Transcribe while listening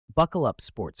Buckle up,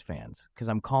 sports fans, because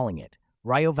I'm calling it.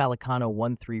 Rayo Vallecano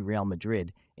won 3 Real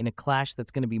Madrid in a clash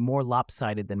that's going to be more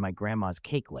lopsided than my grandma's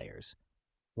cake layers.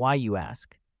 Why, you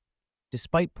ask?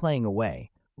 Despite playing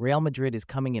away, Real Madrid is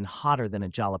coming in hotter than a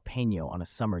jalapeno on a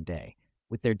summer day,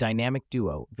 with their dynamic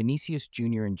duo, Vinicius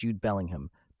Jr. and Jude Bellingham,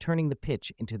 turning the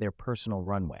pitch into their personal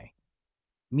runway.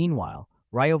 Meanwhile,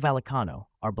 Rayo Vallecano,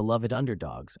 our beloved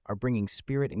underdogs, are bringing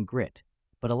spirit and grit.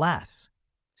 But alas,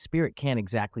 spirit can't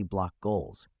exactly block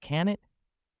goals, can it?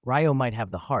 Rayo might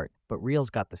have the heart, but Real's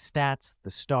got the stats,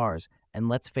 the stars, and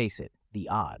let's face it, the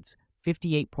odds.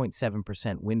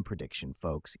 58.7% win prediction,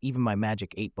 folks. Even my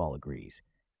magic 8-ball agrees.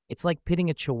 It's like pitting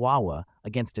a chihuahua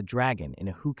against a dragon in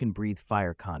a who can breathe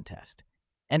fire contest.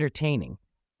 Entertaining,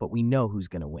 but we know who's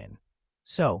going to win.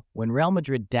 So, when Real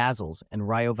Madrid dazzles and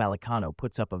Rayo Vallecano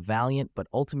puts up a valiant but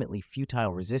ultimately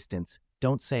futile resistance,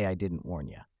 don't say I didn't warn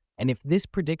you. And if this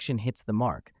prediction hits the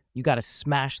mark, you gotta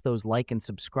smash those like and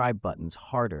subscribe buttons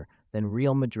harder than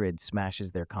Real Madrid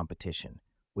smashes their competition,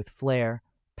 with flair,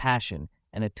 passion,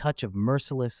 and a touch of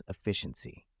merciless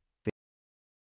efficiency.